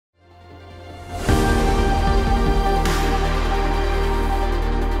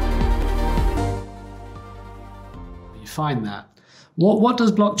define that. What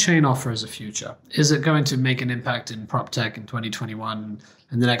does blockchain offer as a future? Is it going to make an impact in PropTech in 2021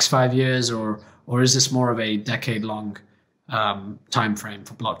 in the next 5 years, or is this more of a decade-long time frame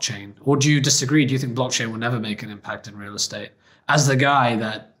for blockchain? Or do you disagree? Do you think blockchain will never make an impact in real estate? As the guy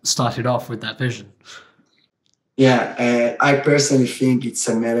that started off with that vision. Yeah, I personally think it's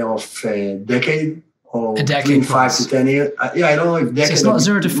a matter of a decade or a decade between plus. 5 to 10 years. Yeah, I don't know if decade. So it's not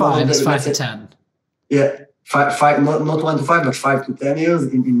 0 to 5, it's 5 to 10. Yeah, five, not 1 to 5, but 5 to 10 years.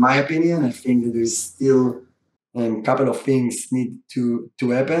 In my opinion, I think that there's still a couple of things need to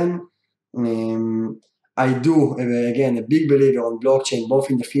happen. I do, again, a big believer on blockchain, both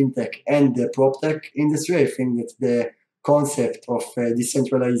in the fintech and the PropTech industry. I think that the concept of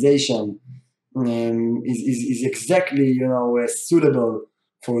decentralization is exactly, suitable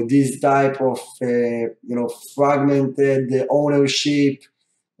for this type of, fragmented ownership,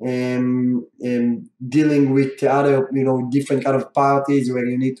 dealing with other, different kind of parties where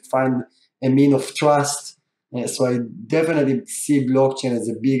you need to find a mean of trust. So I definitely see blockchain as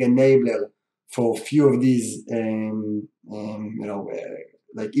a big enabler for a few of these,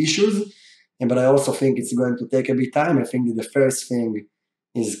 issues. But I also think it's going to take a bit of time. I think that the first thing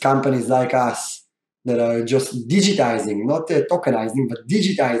is companies like us that are just digitizing, not tokenizing, but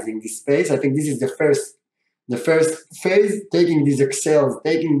digitizing this space. I think this is the first phase, taking these Excels,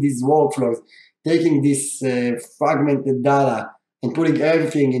 taking these workflows, taking this fragmented data and putting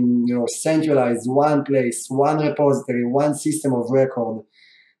everything in, centralized one place, one repository, one system of record.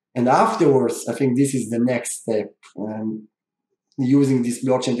 And afterwards, I think this is the next step, using this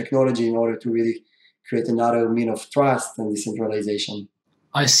blockchain technology in order to really create another mean of trust and decentralization.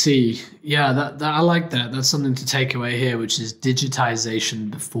 I see. Yeah, that I like that. That's something to take away here, which is digitization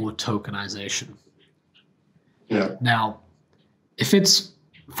before tokenization. Yeah. Now, if it's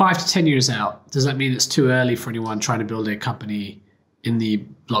 5 to 10 years out, does that mean it's too early for anyone trying to build a company in the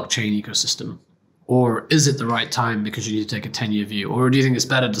blockchain ecosystem? Or is it the right time because you need to take a 10-year view? Or do you think it's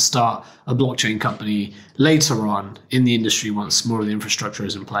better to start a blockchain company later on in the industry once more of the infrastructure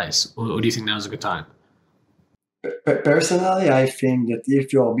is in place? Or do you think now's a good time? Personally, I think that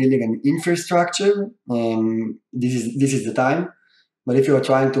if you are building an infrastructure, this is the time. But if you are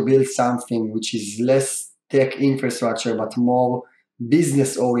trying to build something which is less tech infrastructure but more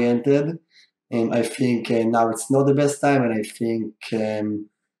business oriented, I think now it's not the best time. And I think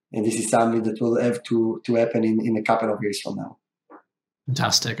and this is something that will have to happen in a couple of years from now.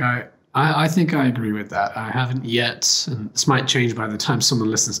 Fantastic. I think I agree with that. I haven't yet, and this might change by the time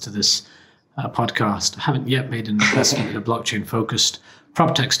someone listens to this podcast, I haven't yet made an investment in a blockchain-focused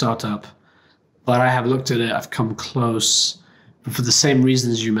PropTech startup, but I have looked at it, I've come close, but for the same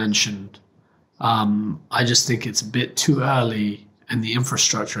reasons you mentioned. I just think it's a bit too early, and the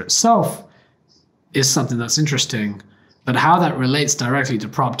infrastructure itself is something that's interesting, but how that relates directly to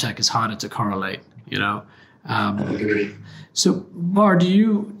PropTech is harder to correlate, I agree. So, Bar, do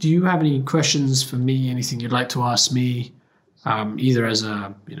you have any questions for me? Anything you'd like to ask me, either as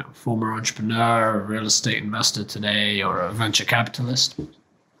a former entrepreneur, a real estate investor today, or a venture capitalist?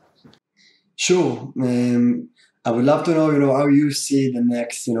 Sure. I would love to know, how you see the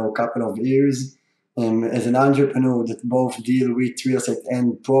next, couple of years as an entrepreneur that both deal with real estate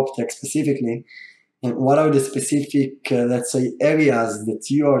and PropTech specifically. And what are the specific, let's say, areas that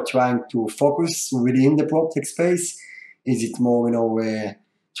you are trying to focus within the PropTech space? Is it more,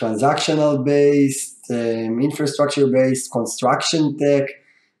 transactional based, infrastructure based, construction tech?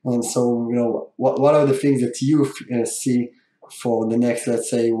 And so, what are the things that you see for the next, let's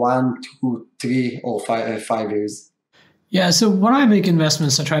say, 1, 2, 3, or 5 years? Yeah. So when I make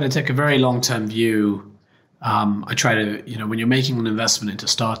investments, I try to take a very long-term view. I try to, when you're making an investment into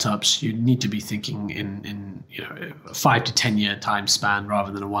startups, you need to be thinking in a 5 to 10 year time span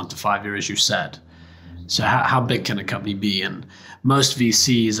rather than a 1 to 5 year, as you said. So how big can a company be? And most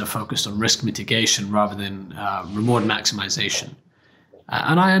VCs are focused on risk mitigation rather than reward maximization.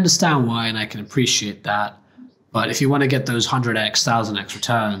 And I understand why, and I can appreciate that. But if you want to get those 100x, 1000x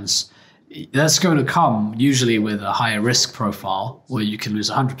returns, that's going to come usually with a higher risk profile where you can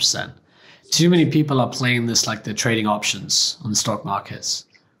lose 100%. Too many people are playing this like they're trading options on the stock markets,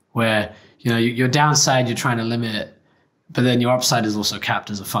 where your downside you're trying to limit, but then your upside is also capped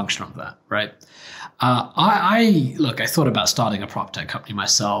as a function of that, right? I thought about starting a PropTech company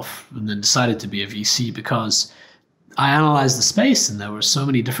myself, and then decided to be a VC because I analyzed the space, and there were so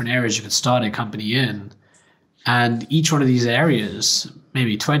many different areas you could start a company in, and each one of these areas,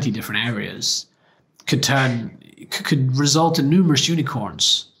 maybe 20 different areas, could result in numerous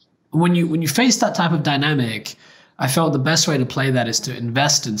unicorns. When you face that type of dynamic, I felt the best way to play that is to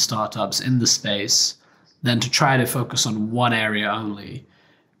invest in startups in the space than to try to focus on one area only.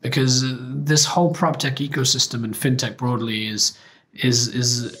 Because this whole PropTech ecosystem and fintech broadly is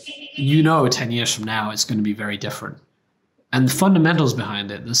 10 years from now, it's going to be very different. And the fundamentals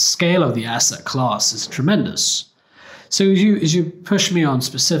behind it, the scale of the asset class is tremendous. So as you push me on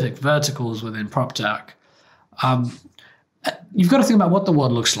specific verticals within PropTech, you've got to think about what the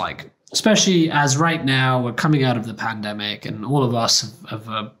world looks like, especially as right now we're coming out of the pandemic and all of us have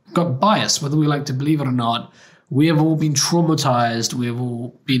got bias, whether we like to believe it or not. We have all been traumatized. We have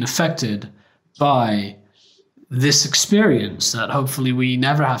all been affected by this experience that hopefully we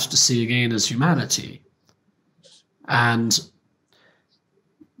never have to see again as humanity. And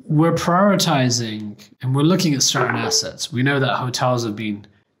we're prioritizing and we're looking at certain assets. We know that hotels have been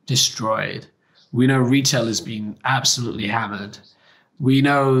destroyed. We know retail has been absolutely hammered. We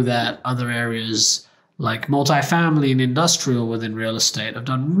know that other areas like multifamily and industrial within real estate have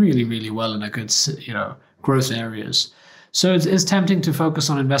done really, really well in a good, growth areas. So it's tempting to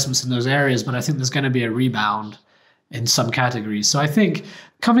focus on investments in those areas, but I think there's going to be a rebound in some categories. So I think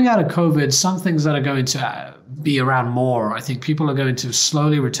coming out of COVID, some things that are going to be around more, I think people are going to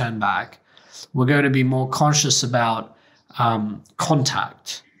slowly return back. We're going to be more conscious about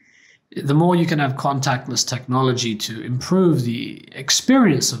contact. The more you can have contactless technology to improve the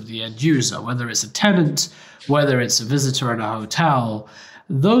experience of the end user, whether it's a tenant, whether it's a visitor in a hotel,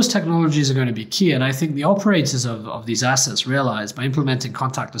 those technologies are going to be key. And I think the operators of these assets realize by implementing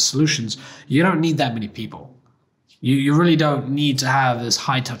contactless solutions, you don't need that many people. You really don't need to have this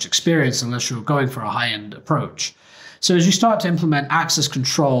high-touch experience unless you're going for a high-end approach. So as you start to implement access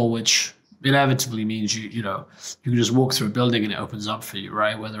control, which inevitably means you can just walk through a building and it opens up for you,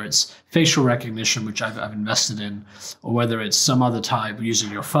 right? Whether it's facial recognition, which I've invested in, or whether it's some other type using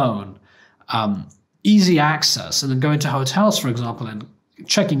your phone, easy access. And then going to hotels, for example, and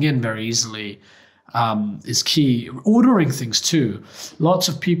checking in very easily is key. Ordering things too. Lots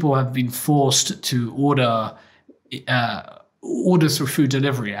of people have been forced to order through food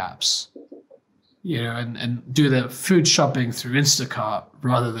delivery apps, and do their food shopping through Instacart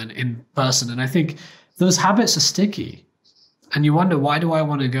rather than in person. And I think those habits are sticky. And you wonder, why do I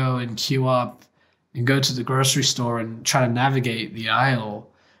want to go and queue up and go to the grocery store and try to navigate the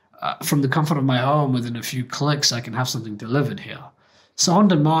aisle? From the comfort of my home, within a few clicks, I can have something delivered here. So on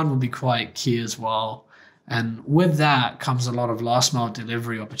demand will be quite key as well. And with that comes a lot of last mile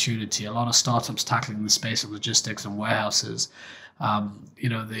delivery opportunity, a lot of startups tackling the space of logistics and warehouses. I'm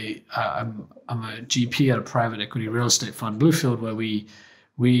a GP at a private equity real estate fund, Bluefield, where we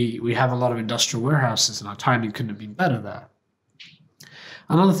have a lot of industrial warehouses, and our timing couldn't have been better there.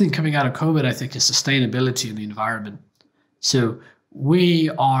 Another thing coming out of COVID, I think, is sustainability in the environment. So we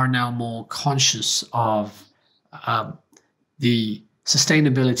are now more conscious of the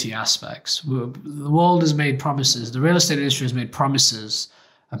sustainability aspects. The world has made promises. The real estate industry has made promises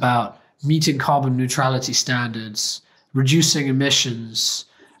about meeting carbon neutrality standards, reducing emissions,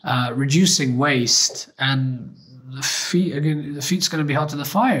 reducing waste, and the feet's going to be held to the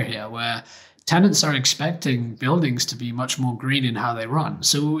fire here, where tenants are expecting buildings to be much more green in how they run.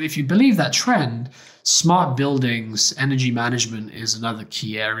 So if you believe that trend, smart buildings, energy management is another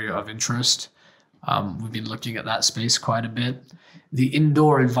key area of interest. We've been looking at that space quite a bit. The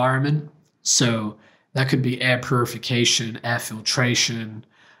indoor environment, so that could be air purification, air filtration,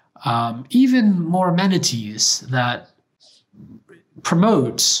 even more amenities that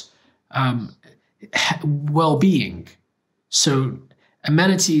promotes well-being. So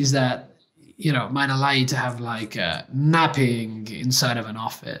amenities that might allow you to have like napping inside of an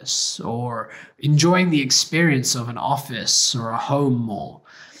office, or enjoying the experience of an office or a home more,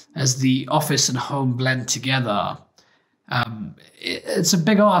 as the office and home blend together. It's a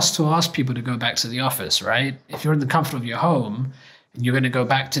big ask to ask people to go back to the office, right? If you're in the comfort of your home and you're going to go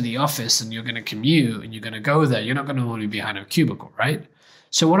back to the office and you're going to commute and you're going to go there, you're not going to want to be behind a cubicle, right?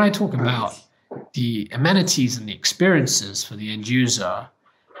 So when I talk about the amenities and the experiences for the end user,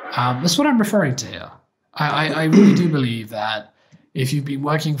 that's what I'm referring to here. I really do believe that if you've been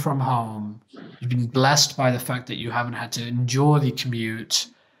working from home, you've been blessed by the fact that you haven't had to endure the commute,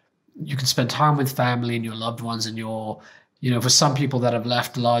 you can spend time with family and your loved ones, and for some people that have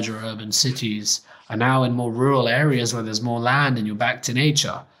left larger urban cities are now in more rural areas where there's more land and you're back to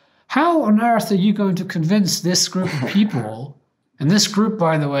nature. How on earth are you going to convince this group of people? And this group,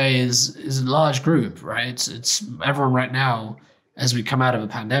 by the way, is a large group, right? It's everyone right now, as we come out of a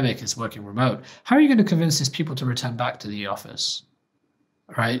pandemic, is working remote. How are you going to convince these people to return back to the office,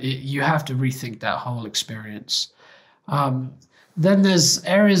 right? You have to rethink that whole experience. Then there's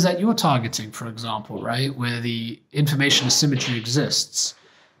areas that you're targeting, for example, right, where the information asymmetry exists.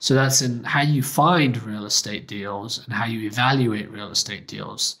 So that's in how you find real estate deals and how you evaluate real estate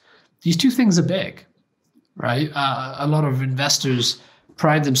deals. These two things are big, right? A lot of investors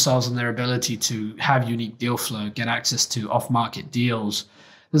pride themselves on their ability to have unique deal flow, get access to off-market deals.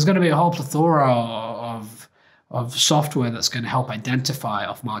 There's going to be a whole plethora of software that's going to help identify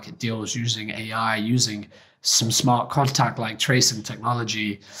off-market deals using AI, using some smart contact-like tracing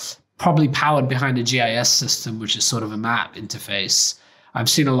technology, probably powered behind a GIS system, which is sort of a map interface. I've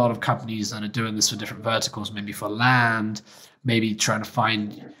seen a lot of companies that are doing this for different verticals, maybe for land, maybe trying to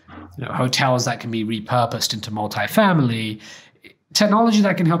find hotels that can be repurposed into multifamily, technology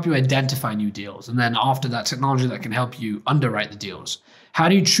that can help you identify new deals. And then after that, technology that can help you underwrite the deals. How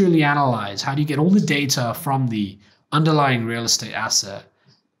do you truly analyze? How do you get all the data from the underlying real estate asset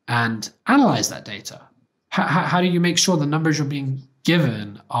and analyze that data? How do you make sure the numbers you're being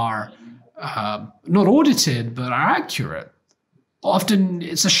given are not audited, but are accurate? Often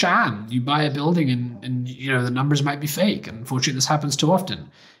it's a sham. You buy a building and the numbers might be fake. And unfortunately, this happens too often.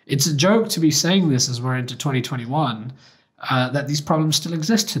 It's a joke to be saying this as we're into 2021, that these problems still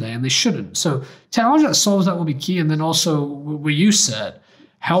exist today, and they shouldn't. So technology that solves that will be key. And then also, where you said,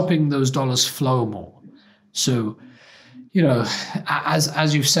 helping those dollars flow more. So,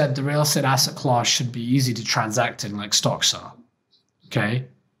 as you've said, the real estate asset class should be easy to transact in like stocks are. Okay.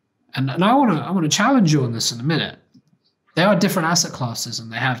 And I want to challenge you on this in a minute. There are different asset classes and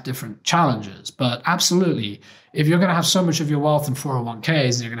they have different challenges, but absolutely, if you're going to have so much of your wealth in 401ks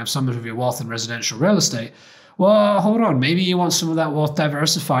and you're going to have so much of your wealth in residential real estate, well, hold on, maybe you want some of that wealth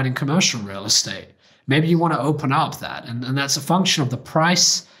diversified in commercial real estate. Maybe you want to open up that, and that's a function of the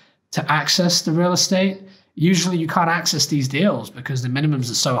price to access the real estate. Usually you can't access these deals because the minimums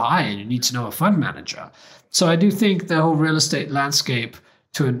are so high and you need to know a fund manager. So I do think the whole real estate landscape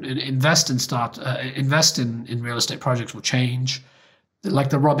to invest in real estate projects will change, like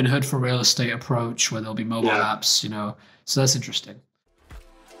the Robin Hood for real estate approach, where there'll be mobile apps, so that's interesting.